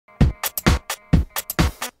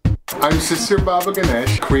I'm Sister Baba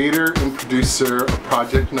Ganesh, creator and producer of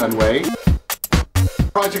Project Nunway.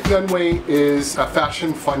 Project Nunway is a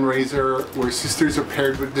fashion fundraiser where sisters are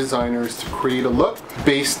paired with designers to create a look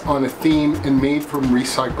based on a theme and made from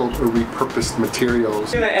recycled or repurposed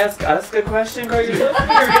materials. You're gonna ask us a question, Corey? You're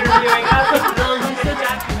interviewing us. It's a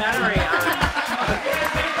documentary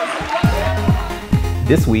on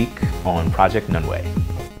This week on Project Nunway.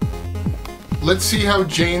 Let's see how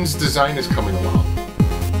Jane's design is coming along.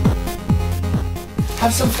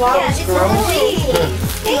 Have some flowers, girl.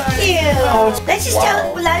 Thank you.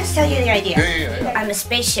 Let us tell you the idea. Yeah. I'm a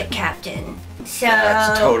spaceship captain, so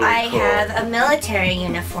That's totally I cool. have a military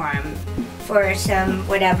uniform for some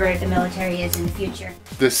whatever the military is in the future.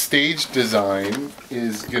 The stage design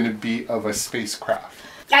is going to be of a spacecraft.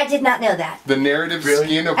 I did not know that. The narrative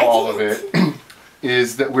skin of all of it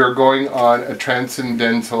is that we're going on a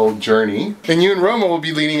transcendental journey. And you and Roma will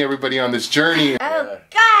be leading everybody on this journey. Oh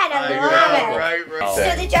God, I love it. Right.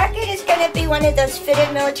 So the jacket is going to be one of those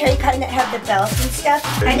fitted military kind that have the belt and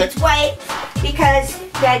stuff. And it's white because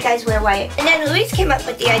bad guys wear white. And then Louise came up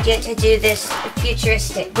with the idea to do this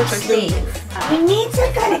futuristic sleeve. We need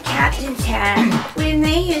some kind of captain's hat. We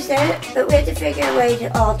may use that, but we have to figure a way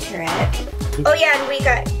to alter it. Oh yeah, and we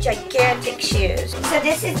got gigantic shoes. So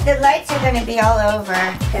the lights are going to be all over.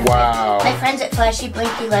 Wow. My friends at Flashy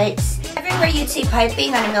Blinky Lights. Everywhere you'd see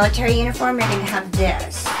piping on a military uniform, you're going to have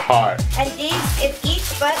this. Hot. And if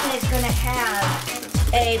each button is going to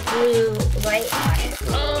have a blue light on it.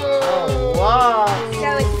 Oh, wow.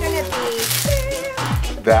 So it's going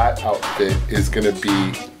to be... That outfit is going to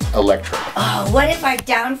be electric. Oh, what if our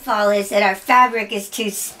downfall is that our fabric is too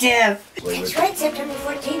stiff? That's right, September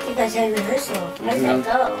 14th you guys had rehearsal. How does that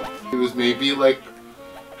go? It was maybe like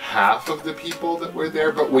half of the people that were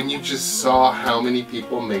there, but when you just saw how many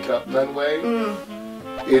people make up Nunway,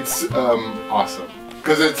 it's awesome.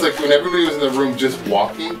 Because it's like when everybody was in the room just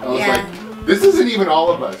walking, I was like, this isn't even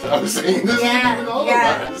all of us. I was saying, this isn't even all of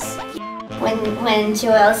us. When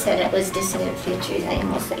Joelle said it was Dissident Futures, I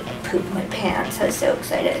almost like pooped my pants. I was so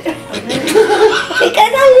excited. Because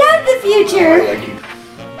I love the future!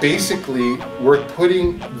 Basically, we're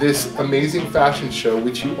putting this amazing fashion show,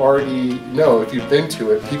 which you already know, if you've been to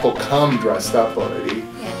it, people come dressed up already,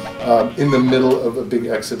 in the middle of a big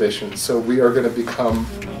exhibition. So we are going to become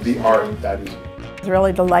the art that evening. I was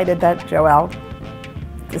really delighted that Joelle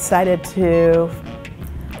decided to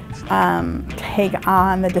take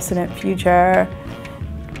on the dissident future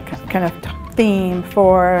kind of theme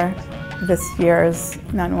for this year's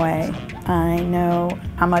Nunway. I know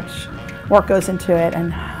how much work goes into it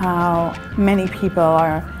and how many people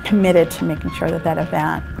are committed to making sure that that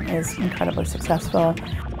event is incredibly successful.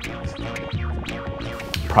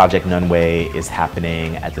 Project Nunway is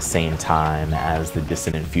happening at the same time as the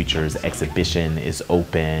Dissident Futures exhibition is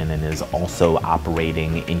open and is also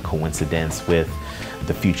operating in coincidence with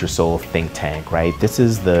the Future Soul think tank, right? This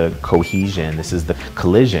is the cohesion, this is the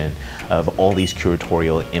collision of all these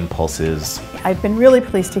curatorial impulses. I've been really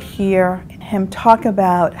pleased to hear him talk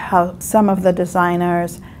about how some of the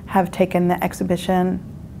designers have taken the exhibition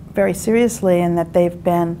very seriously and that they've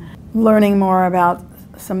been learning more about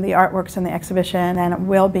some of the artworks in the exhibition and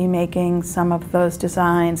will be making some of those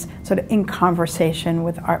designs sort of in conversation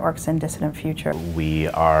with artworks in Dissident Future. We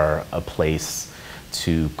are a place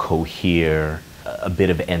to cohere a bit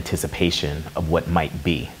of anticipation of what might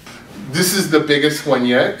be. This is the biggest one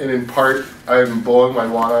yet, and in part I'm blowing my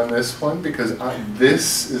wad on this one because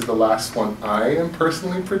this is the last one I am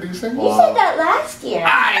personally producing. You said that last year.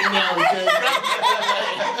 I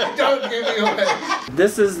know, don't give me away.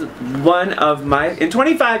 This is one of my, in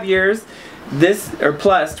 25 years,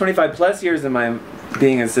 25 plus years of my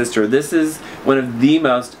being a sister, this is one of the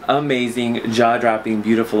most amazing, jaw-dropping,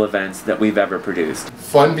 beautiful events that we've ever produced.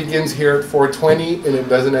 Fun begins here at 4:20 and it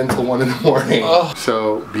doesn't end till 1 in the morning.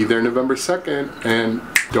 So be there November 2nd and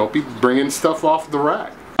don't be bringing stuff off the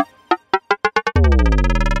rack.